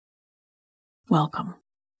Welcome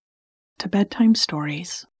to Bedtime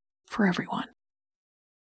Stories for Everyone,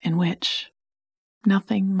 in which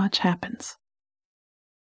nothing much happens.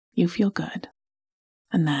 You feel good,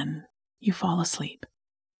 and then you fall asleep.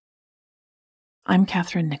 I'm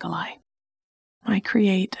Kathryn Nicolai. I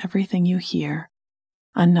create everything you hear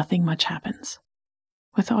on Nothing Much Happens,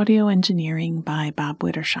 with audio engineering by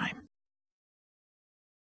Wittersheim.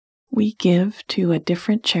 We give to a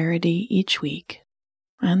different charity each week,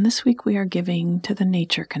 and this week we are giving to the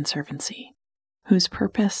Nature Conservancy, whose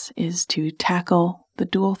purpose is to tackle the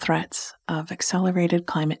dual threats of accelerated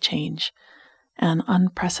climate change and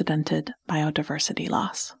unprecedented biodiversity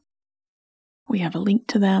loss. We have a link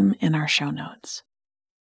to them in our show notes.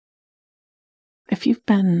 If you've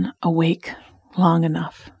been awake long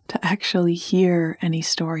enough to actually hear any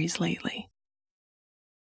stories lately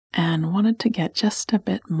and wanted to get just a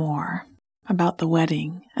bit more about the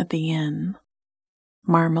wedding at the inn,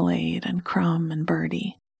 Marmalade and Crumb and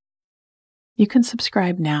Birdie, you can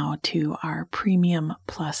subscribe now to our Premium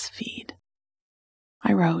Plus feed.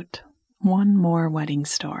 I wrote one more wedding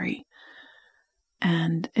story,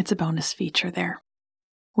 and it's a bonus feature there.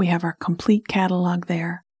 We have our complete catalog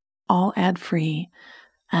there, all ad-free,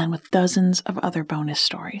 and with dozens of other bonus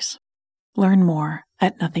stories. Learn more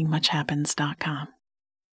at nothingmuchhappens.com.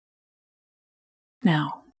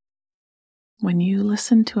 Now, when you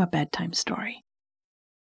listen to a bedtime story,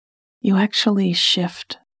 you actually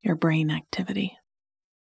shift your brain activity.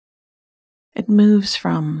 It moves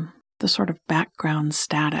from the sort of background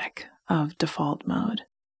static of default mode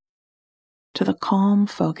to the calm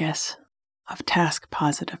focus of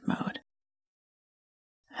task-positive mode.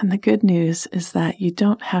 And the good news is that you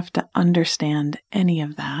don't have to understand any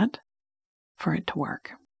of that for it to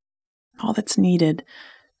work. All that's needed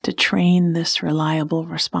to train this reliable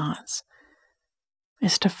response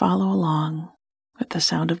is to follow along with the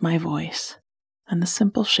sound of my voice and the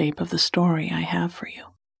simple shape of the story I have for you.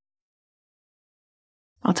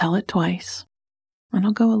 I'll tell it twice, and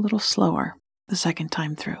I'll go a little slower the second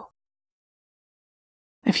time through.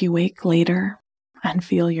 If you wake later and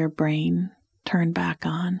feel your brain turn back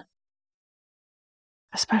on,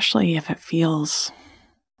 especially if it feels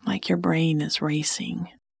like your brain is racing,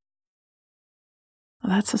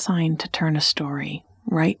 well, that's a sign to turn a story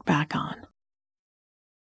right back on.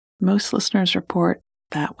 Most listeners report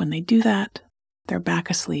that when they do that, they're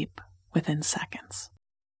back asleep within seconds.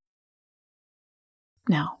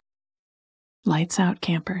 Now, lights out,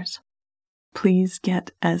 campers. Please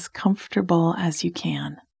get as comfortable as you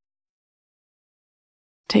can.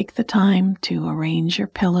 Take the time to arrange your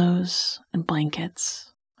pillows and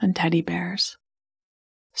blankets and teddy bears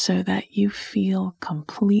so that you feel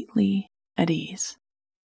completely at ease.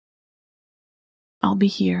 I'll be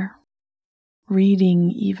here,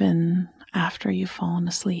 reading even after you've fallen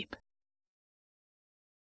asleep,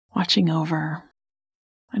 watching over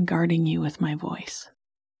and guarding you with my voice.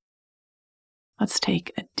 Let's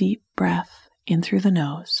take a deep breath in through the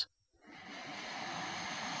nose,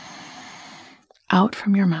 out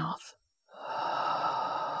from your mouth.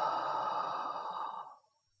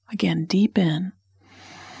 Again, deep in,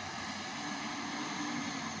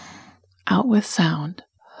 out with sound.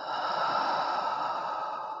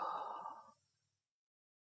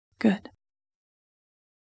 Good.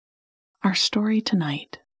 Our story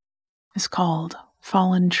tonight is called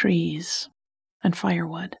Fallen Trees and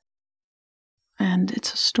Firewood, and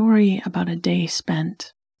it's a story about a day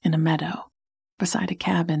spent in a meadow beside a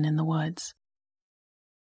cabin in the woods.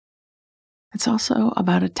 It's also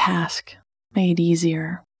about a task made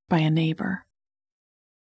easier by a neighbor.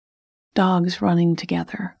 Dogs running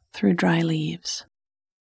together through dry leaves.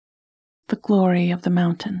 The glory of the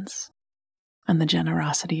mountains and the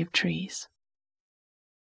generosity of trees.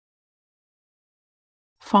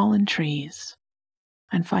 Fallen trees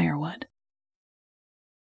and firewood.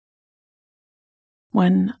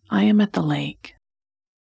 When I am at the lake,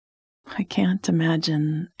 I can't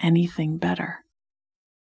imagine anything better.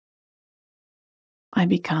 I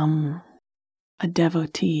become a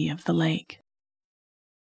devotee of the lake,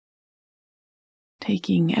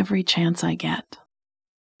 taking every chance I get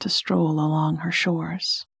to stroll along her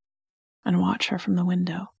shores and watch her from the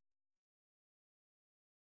window.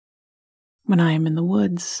 When I am in the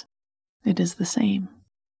woods, it is the same.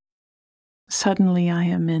 Suddenly I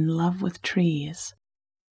am in love with trees.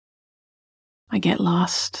 I get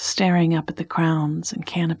lost staring up at the crowns and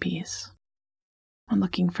canopies and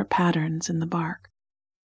looking for patterns in the bark.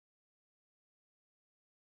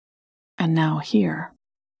 And now here,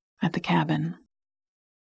 at the cabin,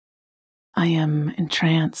 I am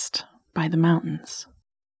entranced by the mountains.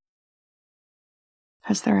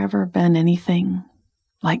 Has there ever been anything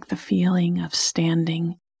like the feeling of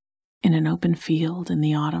standing in an open field in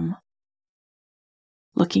the autumn,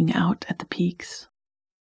 looking out at the peaks.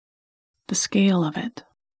 The scale of it,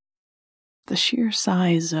 the sheer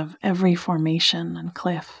size of every formation and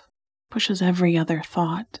cliff pushes every other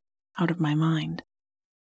thought out of my mind.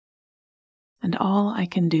 And all I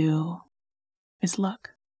can do is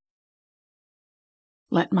look.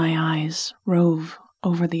 Let my eyes rove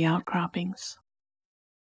over the outcroppings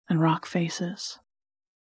and rock faces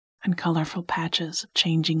and colorful patches of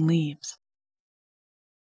changing leaves.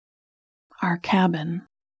 Our cabin,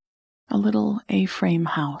 a little A-frame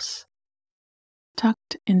house,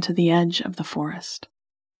 tucked into the edge of the forest,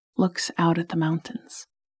 looks out at the mountains.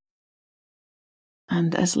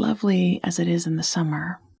 And as lovely as it is in the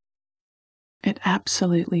summer, it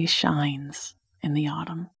absolutely shines in the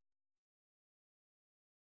autumn.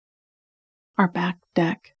 Our back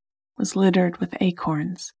deck was littered with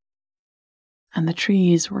acorns, and the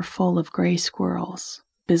trees were full of gray squirrels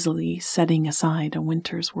busily setting aside a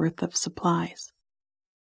winter's worth of supplies.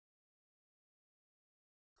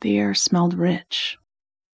 The air smelled rich,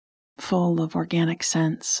 full of organic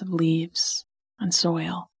scents of leaves and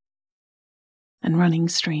soil and running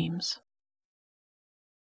streams.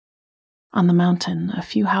 On the mountain, a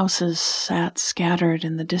few houses sat scattered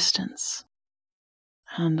in the distance,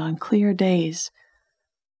 and on clear days,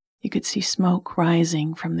 you could see smoke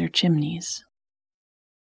rising from their chimneys.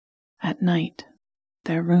 At night,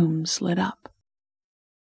 their rooms lit up.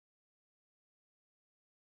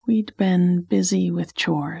 We'd been busy with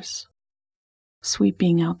chores,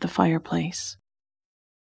 sweeping out the fireplace,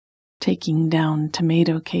 taking down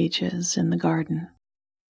tomato cages in the garden,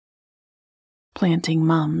 planting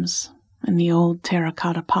mums in the old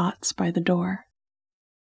terracotta pots by the door.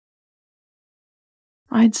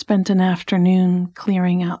 I'd spent an afternoon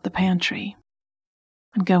clearing out the pantry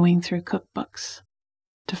and going through cookbooks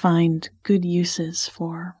to find good uses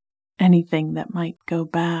for anything that might go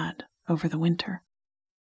bad over the winter.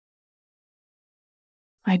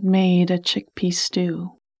 I'd made a chickpea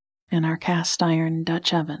stew in our cast-iron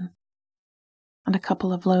Dutch oven and a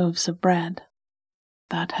couple of loaves of bread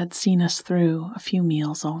that had seen us through a few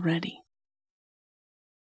meals already.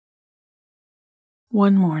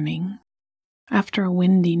 One morning, after a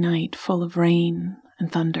windy night full of rain and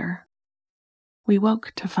thunder, we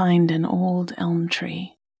woke to find an old elm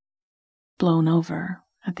tree blown over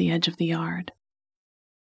at the edge of the yard.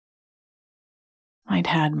 I'd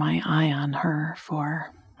had my eye on her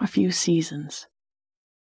for a few seasons.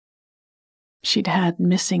 She'd had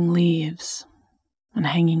missing leaves and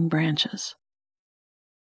hanging branches,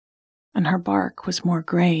 and her bark was more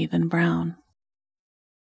gray than brown.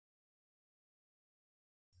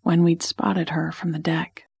 When we'd spotted her from the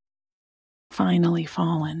deck, finally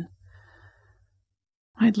fallen,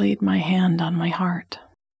 I'd laid my hand on my heart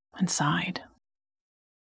and sighed.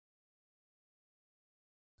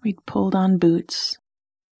 We'd pulled on boots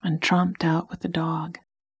and tromped out with the dog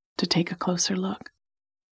to take a closer look.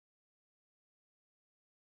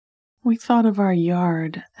 We thought of our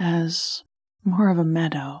yard as more of a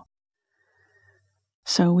meadow,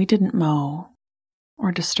 so we didn't mow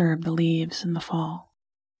or disturb the leaves in the fall.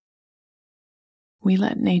 We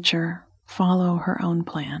let nature follow her own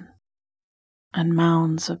plan, and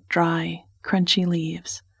mounds of dry, crunchy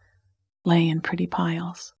leaves lay in pretty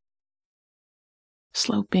piles,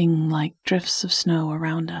 sloping like drifts of snow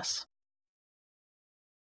around us.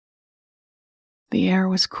 The air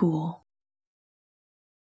was cool,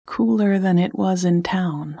 cooler than it was in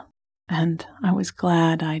town, and I was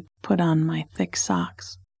glad I'd put on my thick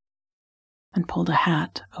socks and pulled a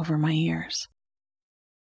hat over my ears.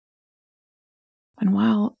 And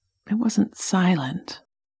while it wasn't silent,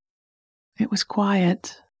 it was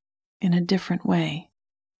quiet in a different way.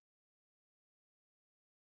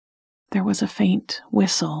 There was a faint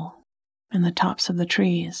whistle in the tops of the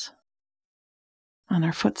trees, and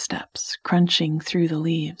our footsteps crunching through the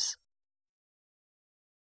leaves,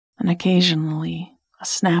 and occasionally a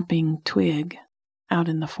snapping twig out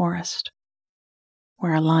in the forest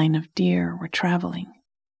where a line of deer were traveling.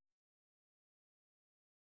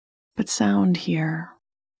 But sound here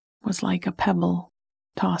was like a pebble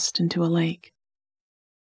tossed into a lake.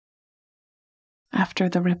 After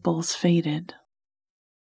the ripples faded,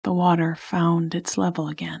 the water found its level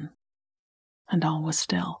again, and all was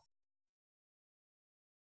still.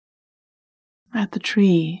 At the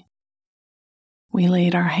tree, we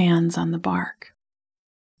laid our hands on the bark,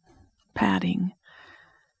 patting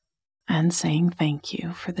and saying thank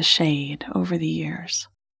you for the shade over the years,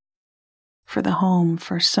 for the home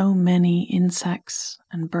for so many insects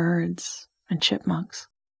and birds and chipmunks,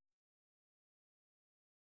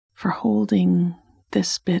 for holding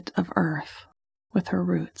this bit of earth with her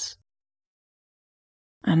roots.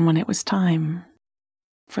 And when it was time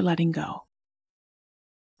for letting go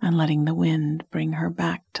and letting the wind bring her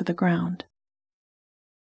back to the ground.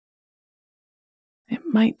 It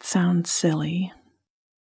might sound silly,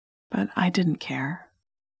 but I didn't care.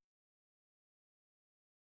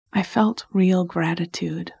 I felt real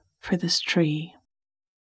gratitude for this tree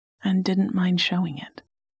and didn't mind showing it.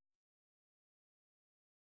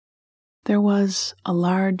 There was a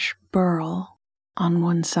large burl on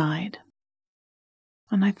one side,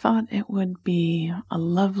 and I thought it would be a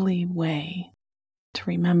lovely way to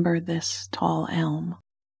remember this tall elm,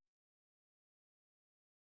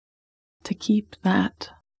 to keep that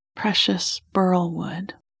precious burl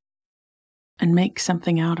wood and make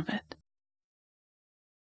something out of it.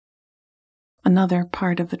 Another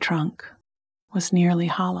part of the trunk was nearly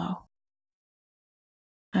hollow,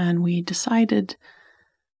 and we decided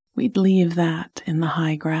we'd leave that in the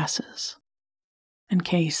high grasses in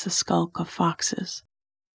case a skulk of foxes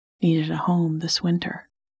needed a home this winter.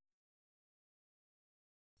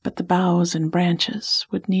 But the boughs and branches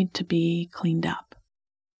would need to be cleaned up.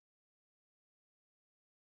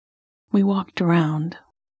 We walked around,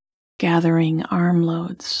 gathering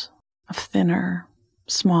armloads of thinner,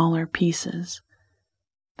 smaller pieces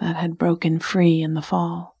that had broken free in the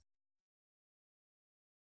fall.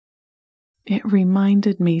 It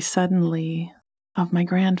reminded me suddenly of my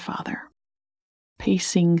grandfather,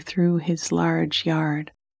 pacing through his large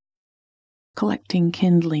yard, collecting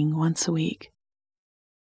kindling once a week,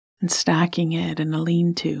 and stacking it in a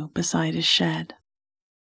lean-to beside his shed.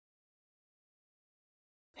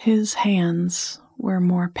 His hands were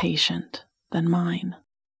more patient than mine.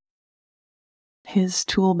 His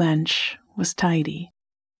tool bench was tidy.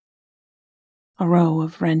 A row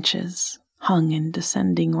of wrenches hung in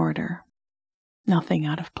descending order, nothing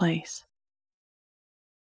out of place.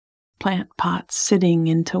 Plant pots sitting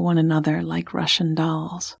into one another like Russian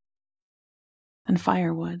dolls, and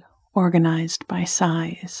firewood organized by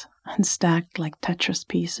size and stacked like Tetris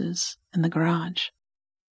pieces in the garage.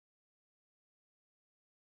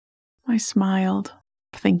 I smiled,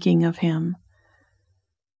 thinking of him,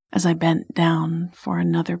 as I bent down for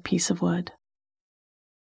another piece of wood.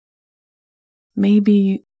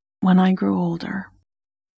 Maybe when I grew older,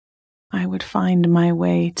 I would find my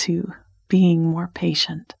way to being more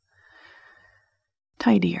patient,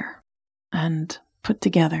 tidier, and put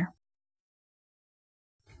together.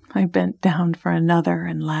 I bent down for another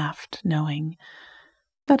and laughed, knowing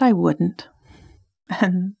that I wouldn't,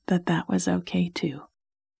 and that was okay too.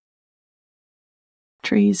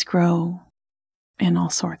 Trees grow in all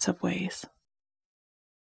sorts of ways.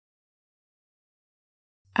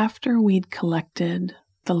 After we'd collected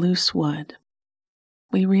the loose wood,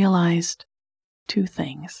 we realized two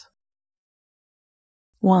things.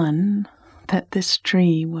 One, that this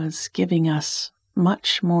tree was giving us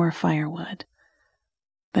much more firewood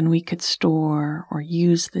than we could store or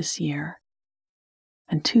use this year.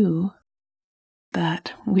 And two,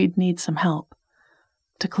 that we'd need some help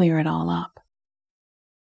to clear it all up.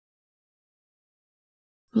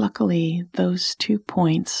 Luckily, those 2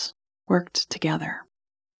 points worked together,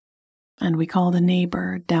 and we called a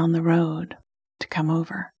neighbor down the road to come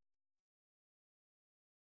over.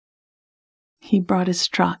 He brought his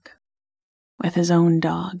truck, with his own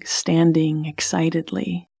dog standing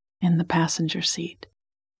excitedly in the passenger seat,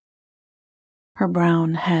 her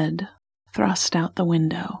brown head thrust out the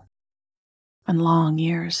window and long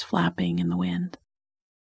ears flapping in the wind.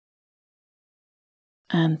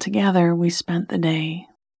 And together we spent the day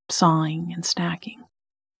sawing and stacking.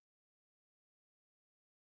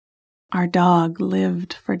 Our dog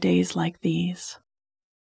lived for days like these,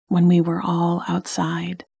 when we were all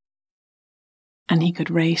outside, and he could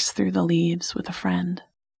race through the leaves with a friend.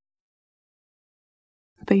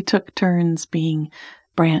 They took turns being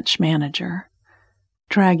branch manager,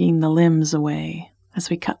 dragging the limbs away as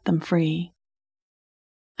we cut them free,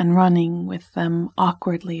 and running with them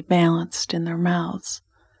awkwardly balanced in their mouths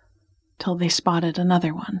till they spotted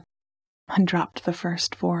another one and dropped the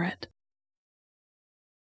first for it.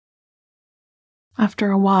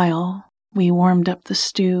 After a while, we warmed up the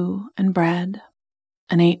stew and bread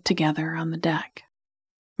and ate together on the deck,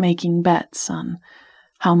 making bets on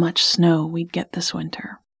how much snow we'd get this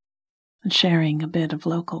winter and sharing a bit of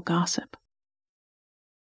local gossip.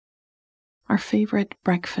 Our favorite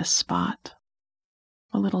breakfast spot,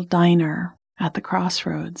 a little diner at the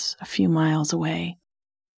crossroads a few miles away,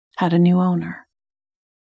 had a new owner,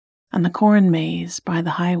 and the corn maze by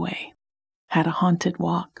the highway had a haunted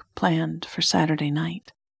walk planned for Saturday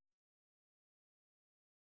night.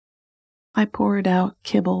 I poured out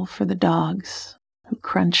kibble for the dogs, who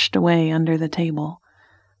crunched away under the table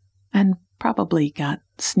and probably got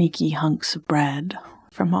sneaky hunks of bread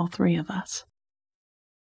from all three of us.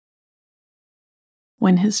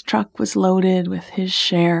 When his truck was loaded with his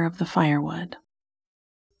share of the firewood,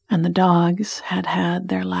 and the dogs had had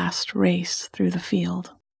their last race through the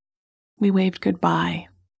field, we waved goodbye,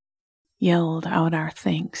 yelled out our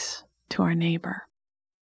thanks to our neighbor.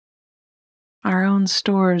 Our own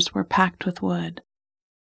stores were packed with wood,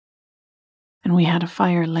 and we had a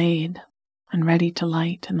fire laid and ready to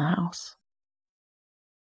light in the house.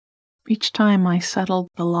 Each time I settled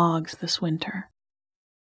the logs this winter,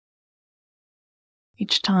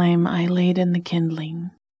 each time I laid in the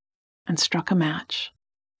kindling and struck a match,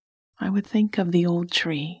 I would think of the old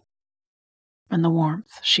tree and the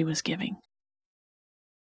warmth she was giving.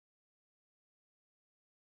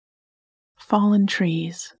 Fallen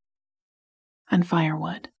trees and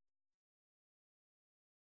firewood.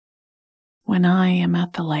 When I am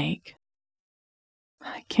at the lake,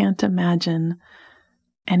 I can't imagine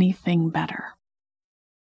anything better.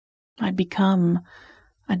 I become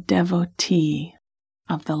a devotee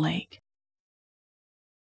of the lake,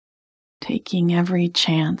 taking every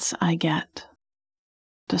chance I get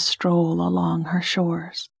to stroll along her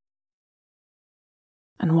shores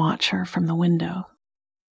and watch her from the window.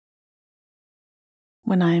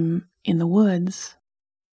 When I'm in the woods,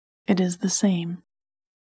 it is the same.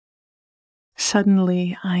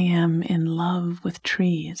 Suddenly I am in love with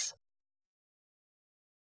trees.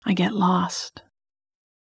 I get lost,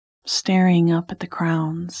 staring up at the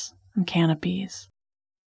crowns and canopies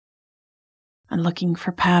and looking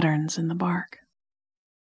for patterns in the bark.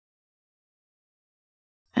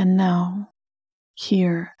 And now,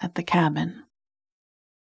 here at the cabin,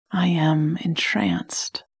 I am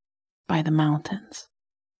entranced by the mountains.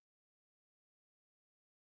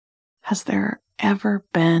 Has there ever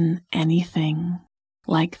been anything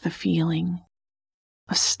like the feeling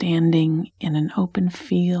of standing in an open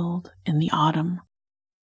field in the autumn,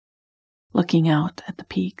 looking out at the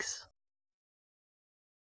peaks?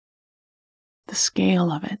 The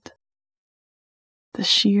scale of it, the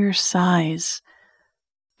sheer size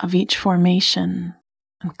of each formation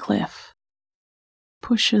and cliff,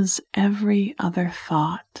 pushes every other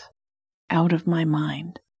thought out of my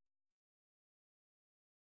mind.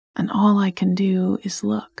 And all I can do is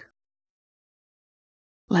look.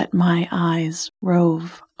 Let my eyes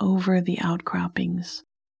rove over the outcroppings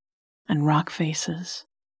and rock faces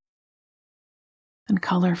and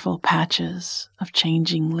colorful patches of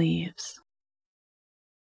changing leaves.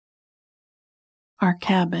 Our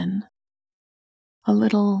cabin, a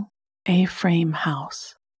little A-frame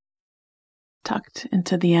house, tucked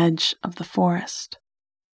into the edge of the forest,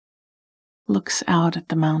 looks out at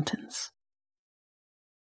the mountains.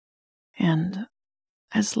 And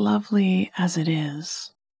as lovely as it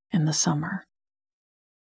is in the summer,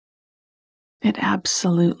 it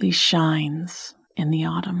absolutely shines in the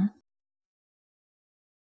autumn.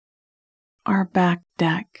 Our back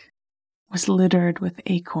deck was littered with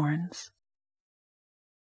acorns,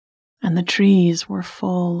 and the trees were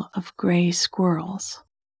full of gray squirrels,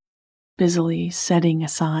 busily setting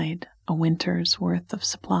aside a winter's worth of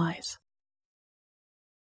supplies.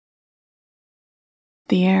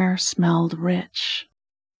 The air smelled rich,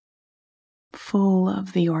 full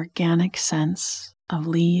of the organic scents of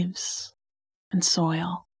leaves and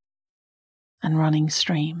soil and running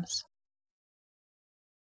streams.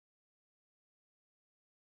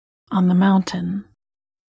 On the mountain,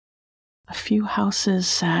 a few houses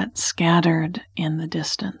sat scattered in the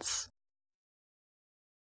distance,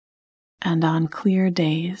 and on clear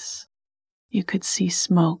days you could see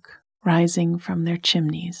smoke rising from their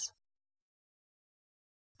chimneys.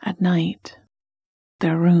 At night,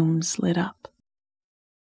 their rooms lit up.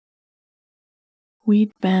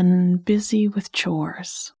 We'd been busy with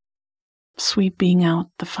chores, sweeping out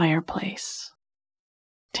the fireplace,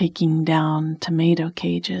 taking down tomato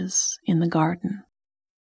cages in the garden,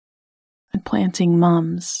 and planting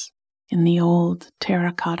mums in the old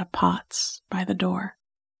terracotta pots by the door.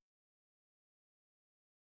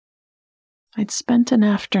 I'd spent an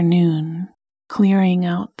afternoon clearing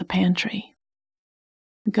out the pantry,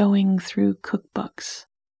 going through cookbooks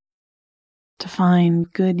to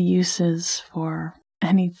find good uses for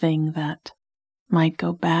anything that might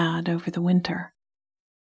go bad over the winter.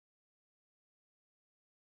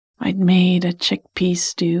 I'd made a chickpea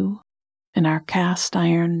stew in our cast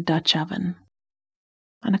iron Dutch oven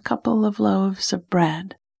and a couple of loaves of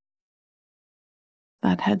bread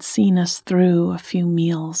that had seen us through a few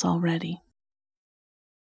meals already.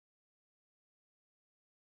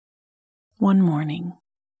 One morning,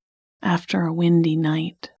 after a windy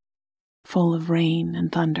night full of rain and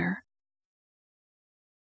thunder.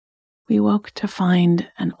 We woke to find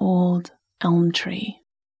an old elm tree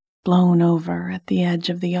blown over at the edge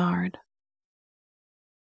of the yard.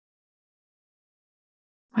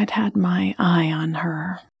 I'd had my eye on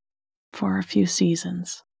her for a few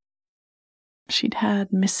seasons. She'd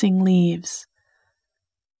had missing leaves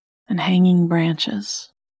and hanging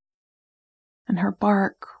branches, and her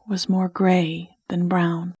bark was more gray than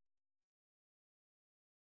brown.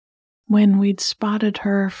 When we'd spotted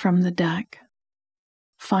her from the deck,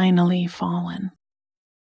 finally fallen,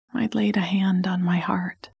 I'd laid a hand on my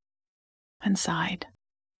heart and sighed.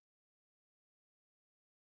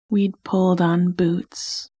 We'd pulled on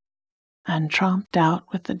boots and tromped out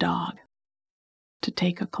with the dog to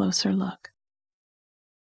take a closer look.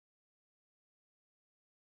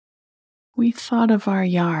 We thought of our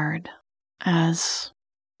yard as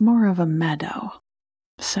more of a meadow,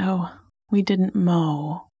 so we didn't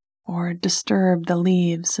mow or disturb the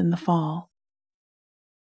leaves in the fall.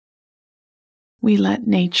 We let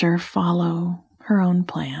nature follow her own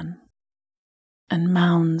plan, and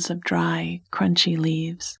mounds of dry, crunchy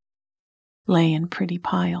leaves lay in pretty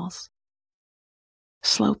piles,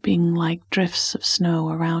 sloping like drifts of snow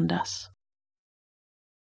around us.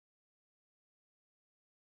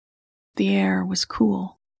 The air was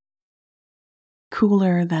cool,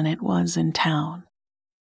 cooler than it was in town,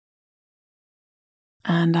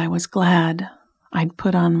 and I was glad I'd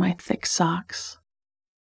put on my thick socks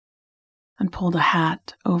and pulled a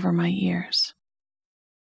hat over my ears.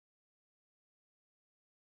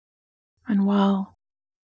 And while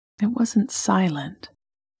it wasn't silent,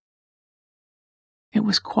 it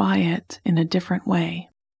was quiet in a different way.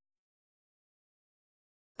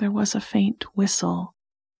 There was a faint whistle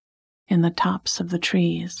in the tops of the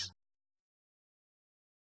trees,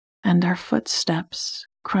 and our footsteps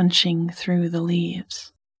crunching through the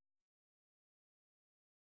leaves,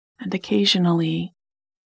 and occasionally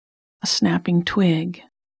a snapping twig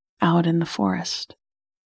out in the forest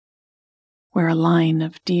where a line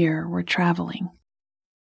of deer were traveling.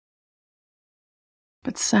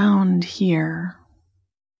 But sound here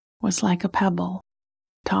was like a pebble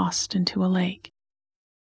tossed into a lake.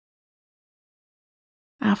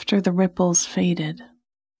 After the ripples faded,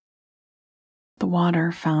 the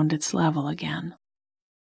water found its level again,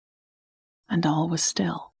 and all was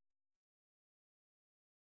still.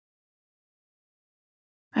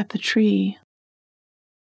 At the tree,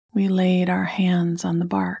 we laid our hands on the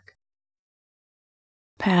bark,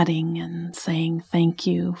 patting and saying thank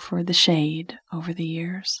you for the shade over the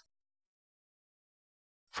years,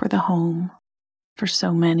 for the home for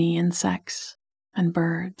so many insects and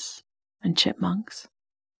birds and chipmunks,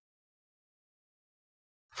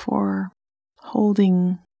 for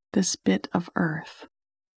holding this bit of earth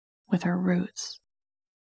with her roots,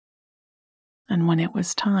 and when it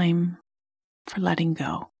was time, for letting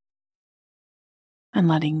go and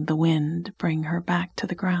letting the wind bring her back to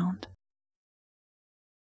the ground.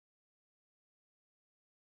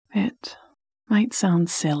 It might sound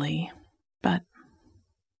silly, but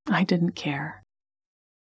I didn't care.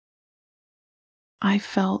 I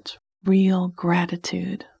felt real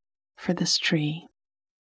gratitude for this tree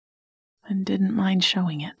and didn't mind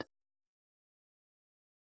showing it.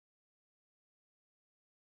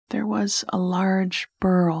 There was a large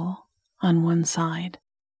burl on one side,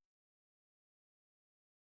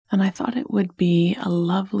 and I thought it would be a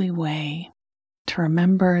lovely way to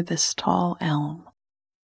remember this tall elm,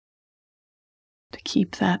 to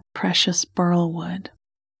keep that precious burl wood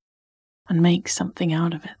and make something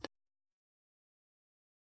out of it.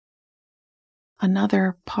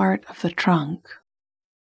 Another part of the trunk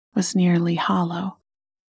was nearly hollow,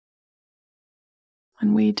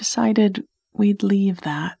 and we decided we'd leave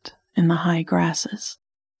that in the high grasses,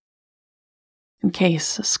 in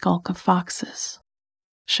case a skulk of foxes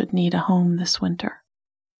should need a home this winter.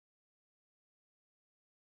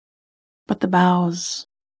 But the boughs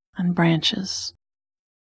and branches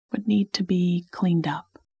would need to be cleaned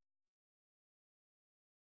up.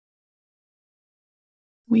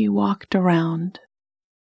 We walked around,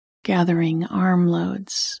 gathering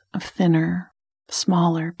armloads of thinner,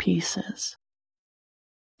 smaller pieces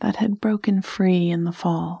that had broken free in the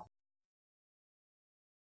fall.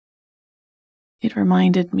 It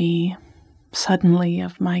reminded me suddenly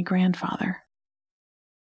of my grandfather,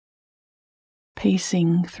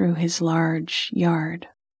 pacing through his large yard,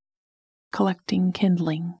 collecting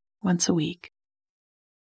kindling once a week,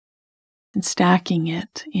 and stacking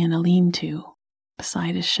it in a lean-to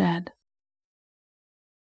beside his shed.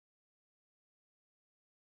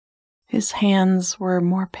 His hands were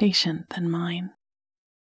more patient than mine.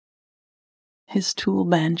 his tool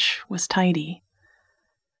bench was tidy.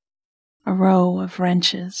 A row of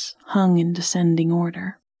wrenches hung in descending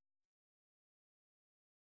order.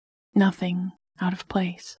 Nothing out of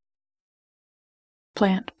place.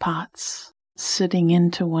 Plant pots sitting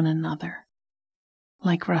into one another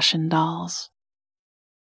like Russian dolls.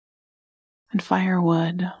 And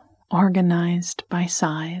firewood organized by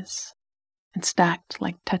size and stacked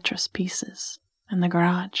like Tetris pieces in the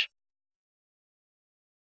garage.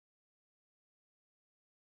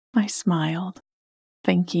 I smiled,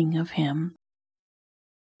 thinking of him,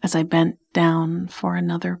 as I bent down for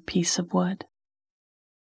another piece of wood.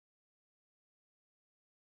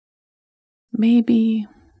 Maybe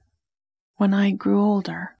when I grew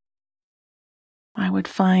older, I would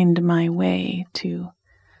find my way to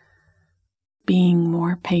being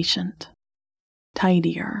more patient,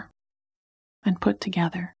 tidier, and put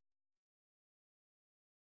together.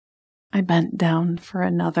 I bent down for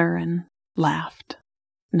another and laughed,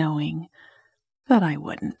 knowing that I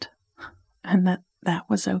wouldn't, and that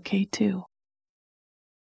was okay too.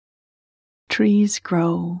 Trees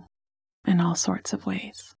grow in all sorts of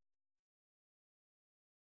ways.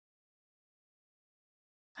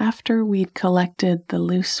 After we'd collected the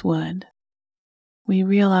loose wood, we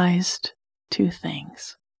realized two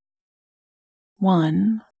things.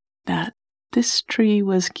 One, that this tree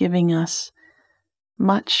was giving us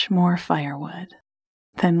much more firewood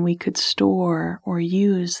than we could store or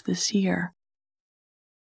use this year.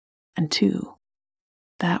 And two,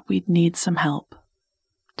 that we'd need some help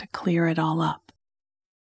to clear it all up.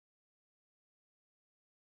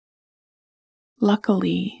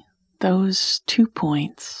 Luckily, those 2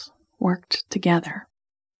 points worked together,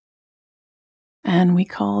 and we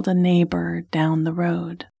called a neighbor down the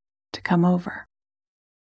road to come over.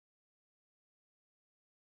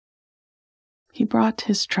 He brought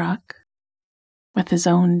his truck, with his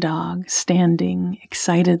own dog standing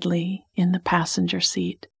excitedly in the passenger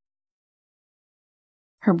seat,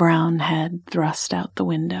 her brown head thrust out the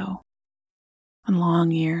window and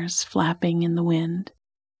long ears flapping in the wind.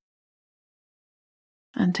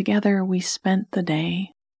 And together we spent the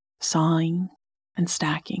day sawing and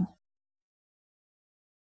stacking.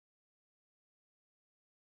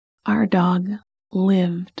 Our dog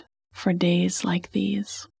lived for days like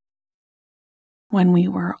these, when we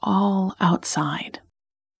were all outside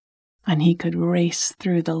and he could race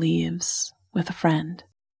through the leaves with a friend.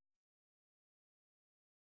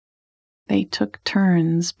 They took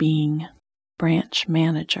turns being branch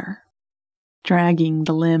manager, dragging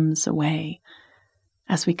the limbs away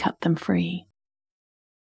as we cut them free,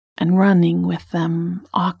 and running with them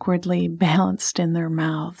awkwardly balanced in their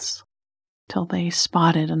mouths till they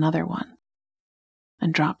spotted another one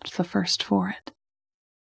and dropped the first for it.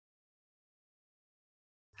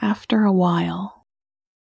 After a while,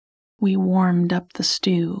 we warmed up the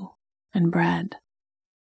stew and bread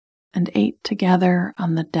and ate together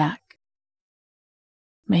on the deck,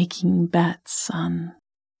 making bets on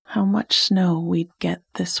how much snow we'd get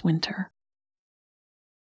this winter,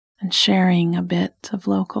 and sharing a bit of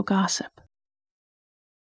local gossip.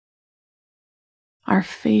 Our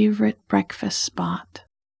favorite breakfast spot,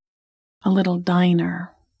 a little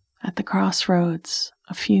diner at the crossroads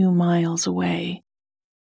a few miles away,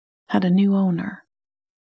 had a new owner,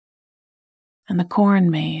 and the corn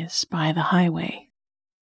maze by the highway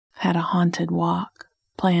had a haunted walk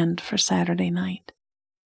planned for Saturday night.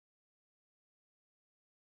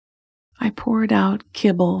 I poured out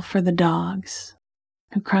kibble for the dogs,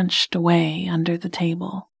 who crunched away under the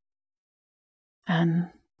table, and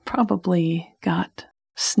probably got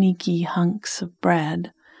sneaky hunks of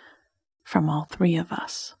bread from all three of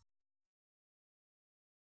us.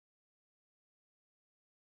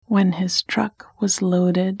 When his truck was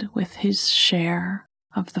loaded with his share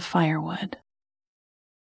of the firewood,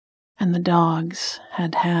 and the dogs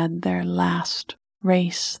had had their last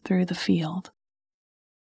race through the field,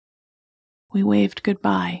 we waved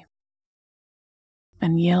goodbye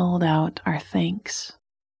and yelled out our thanks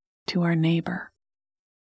to our neighbor.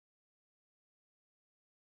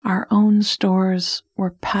 Our own stores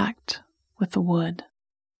were packed with the wood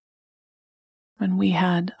when we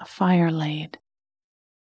had a fire laid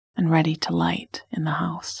and ready to light in the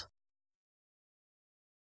house.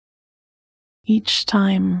 Each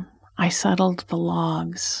time I settled the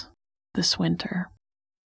logs this winter,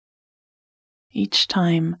 each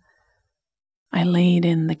time I laid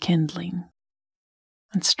in the kindling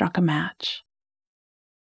and struck a match,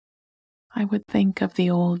 I would think of the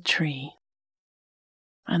old tree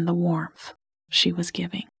and the warmth she was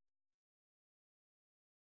giving.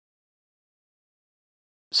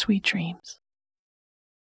 Sweet dreams.